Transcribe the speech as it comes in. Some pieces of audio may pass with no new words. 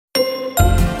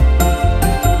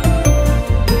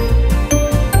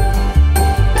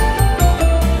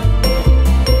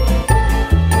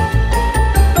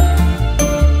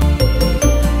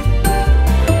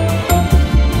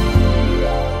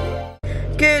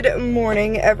Good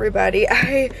morning, everybody.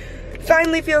 I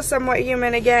finally feel somewhat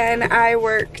human again. I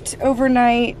worked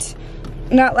overnight,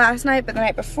 not last night, but the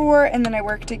night before, and then I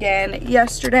worked again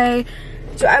yesterday.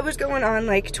 So I was going on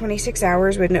like 26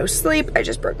 hours with no sleep. I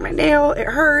just broke my nail, it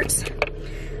hurts.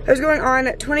 I was going on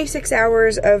 26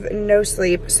 hours of no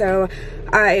sleep, so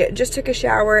I just took a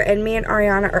shower and me and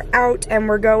Ariana are out and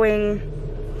we're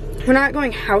not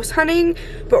going house hunting,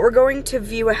 but we're going to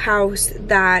view a house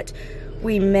that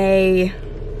we may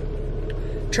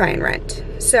try and rent.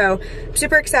 So I'm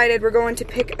super excited. We're going to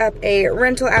pick up a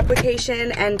rental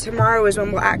application and tomorrow is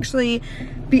when we'll actually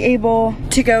be able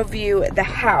to go view the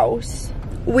house.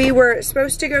 We were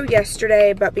supposed to go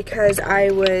yesterday, but because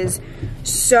I was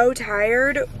so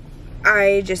tired,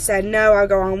 I just said no, I'll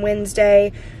go on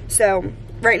Wednesday. So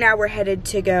right now we're headed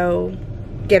to go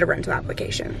get a rental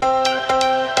application.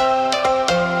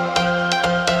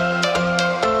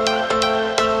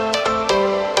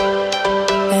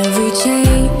 Every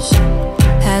change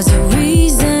has a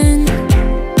reason,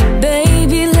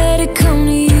 baby, let it come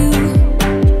to you.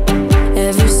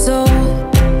 Every soul,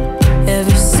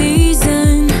 every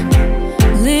season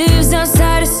lives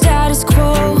outside of status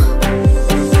quo.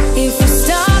 If we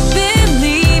stop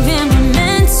believing we're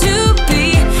meant to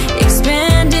be,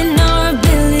 expanding our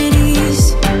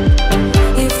abilities.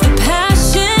 If the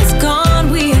passion's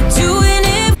gone, we are doing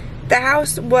it. The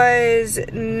house was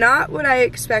not what I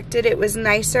expected. It was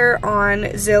nicer on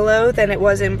Zillow than it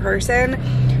was in person.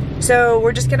 So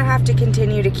we're just gonna have to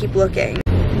continue to keep looking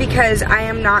because I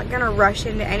am not gonna rush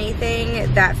into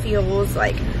anything that feels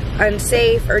like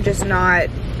unsafe or just not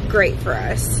great for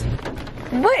us.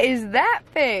 What is that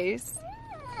face?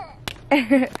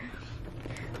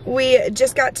 We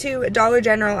just got to Dollar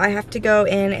General. I have to go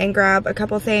in and grab a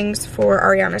couple things for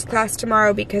Arianna's class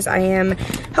tomorrow because I am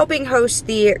helping host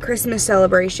the Christmas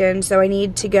celebration, so I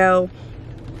need to go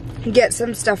get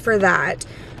some stuff for that.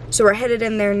 So we're headed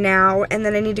in there now, and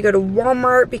then I need to go to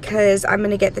Walmart because I'm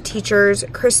gonna get the teachers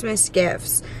Christmas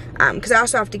gifts because I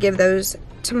also have to give those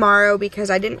tomorrow because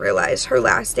I didn't realize her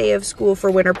last day of school for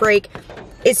winter break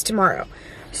is tomorrow.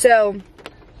 So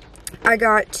I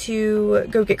got to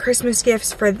go get Christmas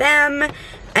gifts for them,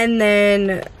 and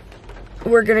then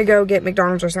we're gonna go get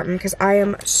McDonald's or something because I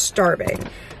am starving.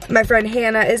 My friend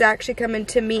Hannah is actually coming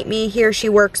to meet me here. She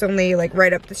works only like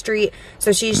right up the street,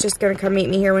 so she's just gonna come meet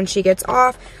me here when she gets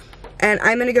off, and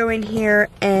I'm gonna go in here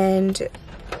and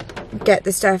get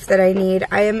the stuff that I need.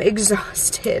 I am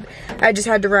exhausted. I just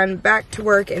had to run back to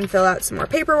work and fill out some more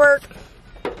paperwork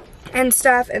and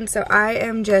stuff, and so I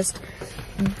am just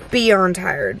beyond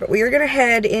tired. But we are gonna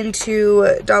head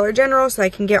into Dollar General so I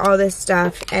can get all this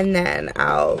stuff and then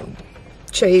I'll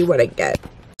show you what I get.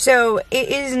 So it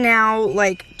is now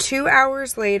like 2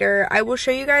 hours later. I will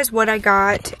show you guys what I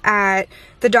got at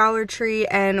the Dollar Tree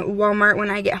and Walmart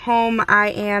when I get home. I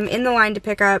am in the line to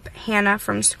pick up Hannah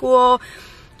from school.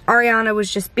 Ariana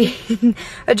was just being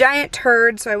a giant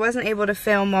turd, so I wasn't able to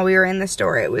film while we were in the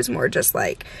store. It was more just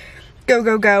like go,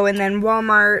 go, go. And then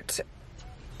Walmart,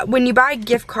 when you buy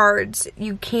gift cards,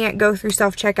 you can't go through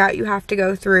self-checkout. You have to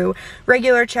go through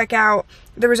regular checkout.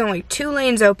 There was only 2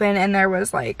 lanes open and there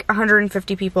was like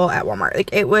 150 people at Walmart.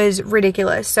 Like, it was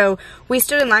ridiculous. So we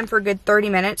stood in line for a good 30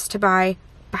 minutes to buy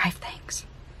 5 things.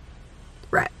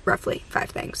 Roughly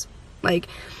 5 things. Like,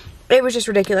 it was just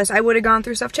ridiculous. I would have gone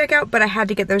through self-checkout, but I had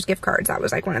to get those gift cards. That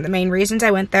was like one of the main reasons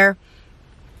I went there.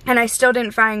 And I still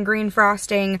didn't find green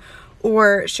frosting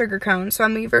or sugar cones. So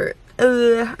I'm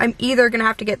either gonna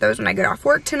have to get those when I get off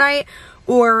work tonight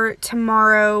or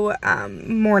tomorrow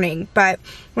morning. But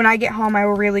when I get home, I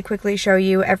will really quickly show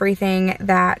you everything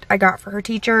that I got for her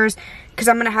teachers because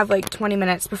I'm gonna have like 20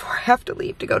 minutes before I have to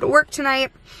leave to go to work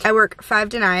tonight. I work 5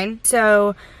 to 9,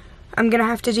 so I'm gonna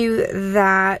have to do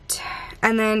that.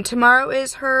 And then tomorrow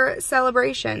is her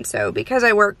celebration. So because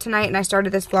I work tonight and I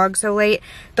started this vlog so late,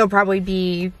 there'll probably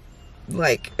be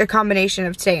like a combination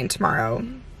of today and tomorrow.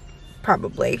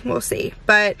 Probably, we'll see.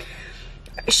 But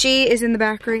she is in the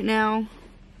back right now.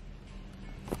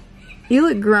 You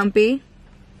look grumpy.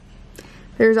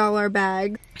 There's all our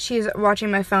bags. She's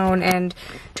watching my phone and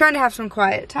trying to have some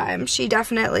quiet time. She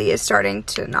definitely is starting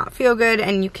to not feel good,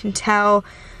 and you can tell.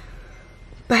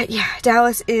 But yeah,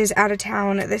 Dallas is out of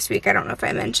town this week. I don't know if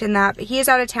I mentioned that, but he is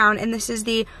out of town, and this is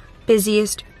the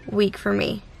busiest week for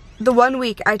me. The one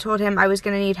week I told him I was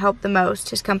going to need help the most,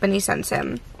 his company sends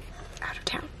him out of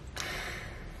town.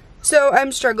 So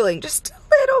I'm struggling just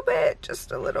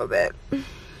a little bit,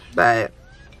 but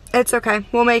it's okay.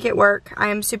 We'll make it work. I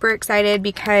am super excited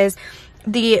because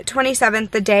the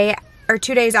 27th, the day or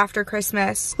 2 days after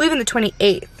Christmas, leaving the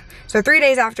 28th. So 3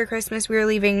 days after Christmas, we were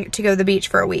leaving to go to the beach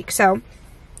for a week. So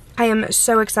I am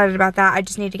so excited about that. I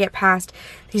just need to get past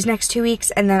these next 2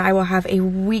 weeks, and then I will have a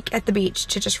week at the beach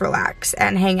to just relax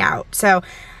and hang out. So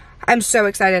I'm so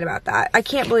excited about that. I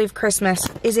can't believe Christmas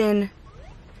is in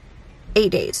 8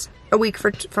 days, a week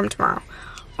from tomorrow.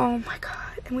 Oh my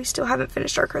God, and we still haven't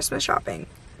finished our Christmas shopping.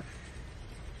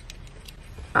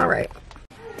 All right.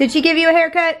 Did she give you a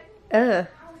haircut? Ugh.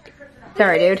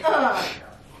 Sorry, dude.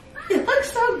 It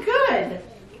looks so good.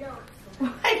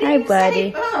 Hi,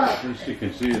 buddy. At least you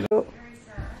can see that.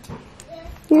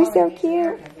 You're so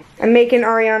cute. I'm making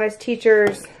Arianna's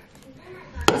teachers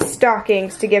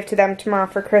stockings to give to them tomorrow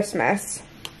for Christmas.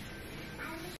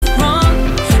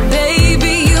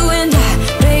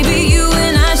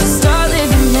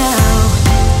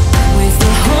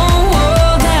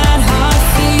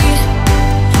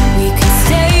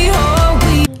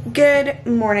 Good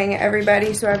morning,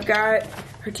 everybody. So I've got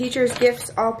her teacher's gifts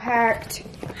all packed.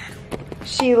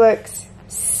 She looks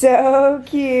so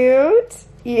cute.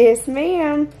 Yes,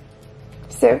 ma'am.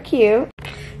 So cute.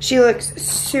 She looks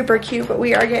super cute, but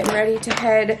we are getting ready to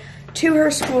head to her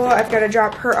school. I've got to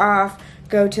drop her off,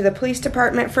 go to the police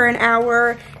department for an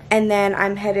hour, and then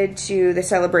I'm headed to the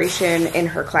celebration in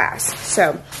her class.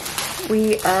 So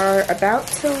we are about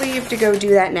to leave to go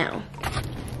do that now.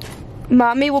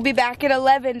 Mommy will be back at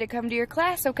 11 to come to your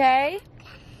class, okay?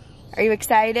 Are you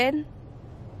excited?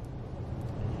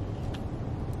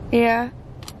 Yeah?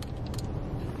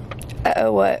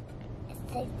 Uh-oh, what?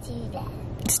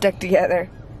 It's stuck together.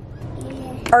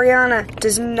 Yeah. Arianna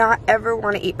does not ever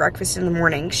want to eat breakfast in the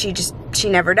morning. She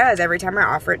never does. Every time I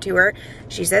offer it to her,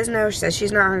 she says no. She says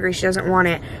she's not hungry. She doesn't want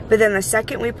it. But then the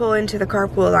second we pull into the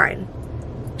carpool line,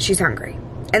 she's hungry.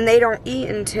 And they don't eat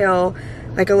until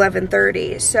like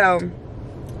 11:30. So,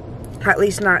 at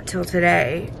least not till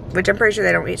today, which I'm pretty sure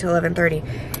they don't eat till 11:30.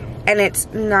 And it's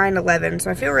 9:11,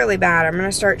 so I feel really bad. I'm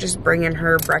gonna start just bringing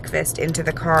her breakfast into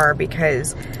the car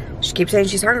because she keeps saying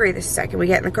she's hungry the second we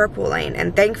get in the carpool lane.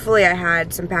 And thankfully I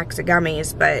had some packs of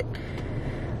gummies, but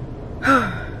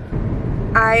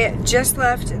I just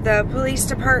left the police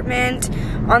department.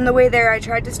 On the way there, I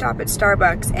tried to stop at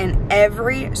Starbucks, and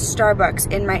every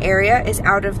Starbucks in my area is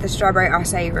out of the strawberry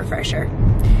acai refresher.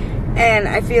 And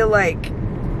I feel like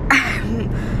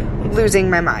I'm losing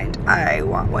my mind. I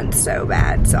want one so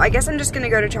bad. So I guess I'm just gonna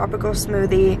go to Tropical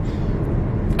Smoothie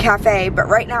Cafe, but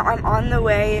right now I'm on the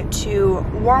way to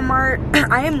Walmart.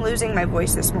 I am losing my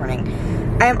voice this morning.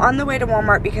 I am on the way to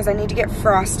Walmart because I need to get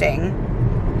frosting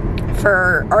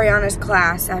for Arianna's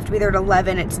class. I have to be there at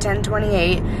 11. It's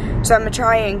 10:28. So I'm gonna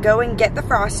try and go and get the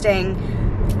frosting.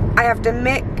 I have to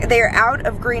mix, they're out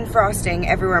of green frosting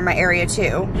everywhere in my area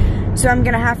too. So I'm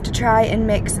gonna have to try and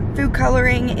mix food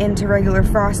coloring into regular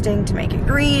frosting to make it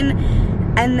green.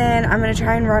 And then I'm gonna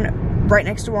try and run right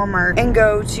next to Walmart and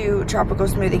go to Tropical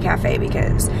Smoothie Cafe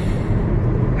because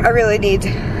I really need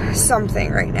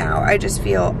something right now. I just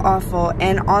feel awful.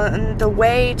 And on the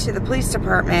way to the police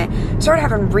department, I started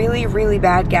having really, really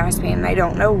bad gas pain, and I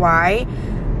don't know why.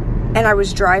 And I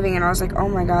was driving and I was like, oh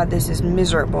my God, this is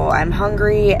miserable. I'm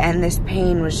hungry and this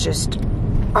pain was just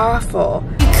awful.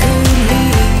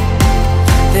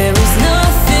 There is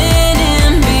nothing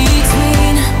in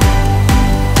between.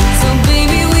 So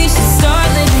baby, we should start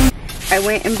living. I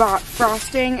went and bought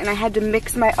frosting, and I had to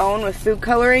mix my own with food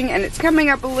coloring, and it's coming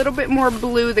up a little bit more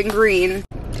blue than green.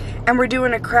 And we're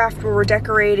doing a craft where we're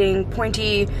decorating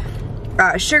pointy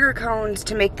sugar cones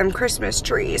to make them Christmas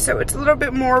trees. So it's a little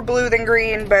bit more blue than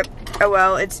green, but oh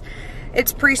well, it's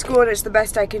preschool and it's the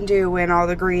best I can do when all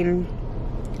the green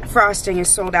frosting is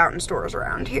sold out in stores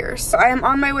around here. So I am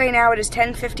on my way now. It is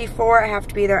 10:54. I have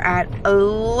to be there at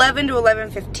 11 to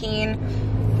 11:15.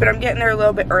 But I'm getting there a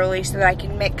little bit early so that I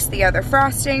can mix the other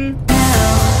frosting.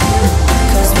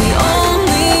 'Cause we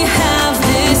only have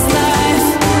this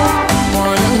life.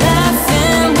 Wanna laugh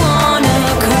and wanna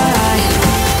cry.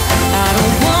 I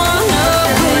don't wanna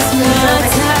waste my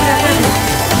time.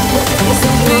 So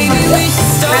baby, we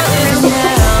should start living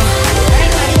now.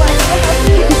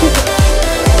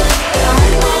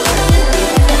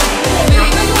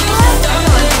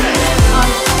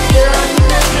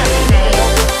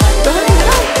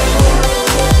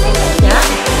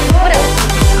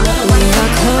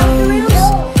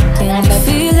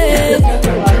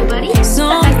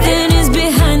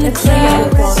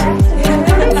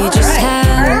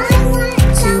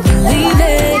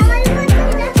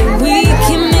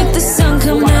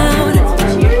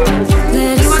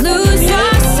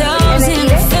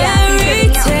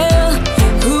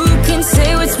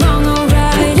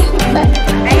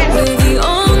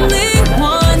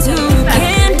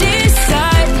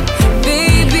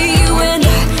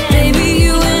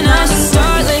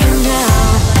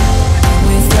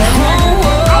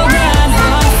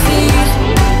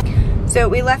 So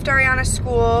we left Arianna's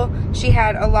school. She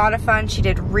had a lot of fun. She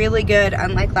did really good,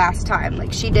 unlike last time.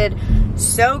 Like, she did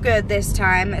so good this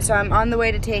time. So I'm on the way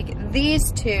to take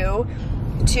these two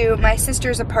to my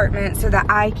sister's apartment so that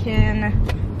I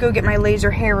can go get my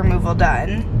laser hair removal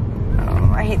done.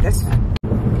 Oh, I hate this.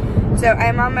 So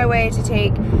I'm on my way to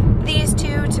take these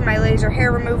two to my laser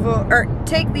hair removal, or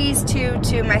take these two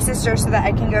to my sister so that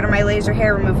I can go to my laser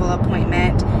hair removal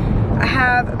appointment. I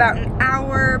have about an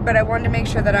hour, but I wanted to make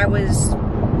sure that I was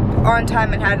on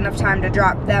time and had enough time to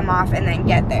drop them off and then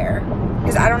get there.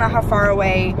 Because I don't know how far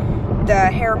away the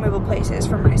hair removal place is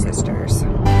from my sister's.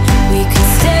 We could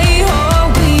stay or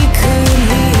we could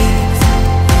leave.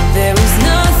 There is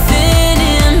nothing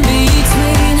in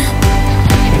between.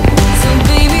 So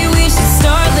baby, we should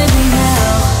start living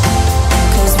now.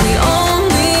 'Cause we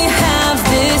only have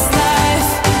this life.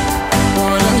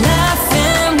 Wanna laugh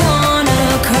and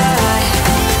wanna cry.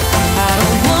 I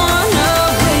don't wanna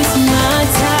waste my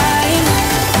time.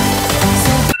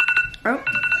 Oh.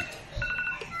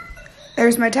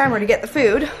 There's my timer to get the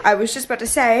food. I was just about to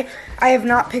say, I have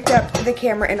not picked up the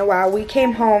camera in a while. We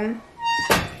came home.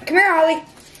 Come here, Ollie.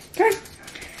 Come here.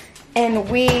 And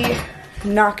we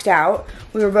knocked out.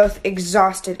 We were both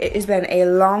exhausted. It has been a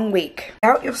long week.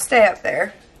 Out, you'll stay up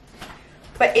there.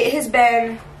 But it has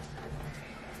been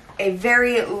a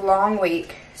very long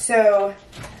week. So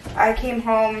I came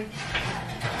home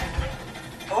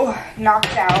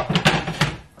knocked out.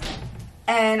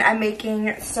 And I'm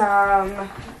making some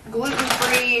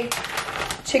gluten-free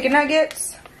chicken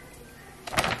nuggets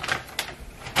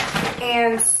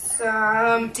and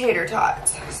some tater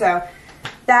tots. So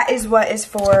that is what is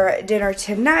for dinner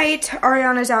tonight.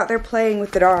 Arianna's out there playing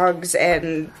with the dogs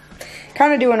and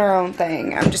kind of doing her own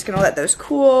thing. I'm just gonna let those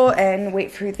cool and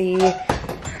wait for the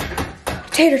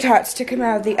tater tots to come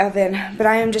out of the oven. But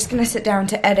I am just gonna sit down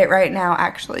to edit right now,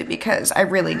 actually, because I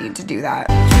really need to do that.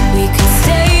 We could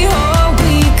stay or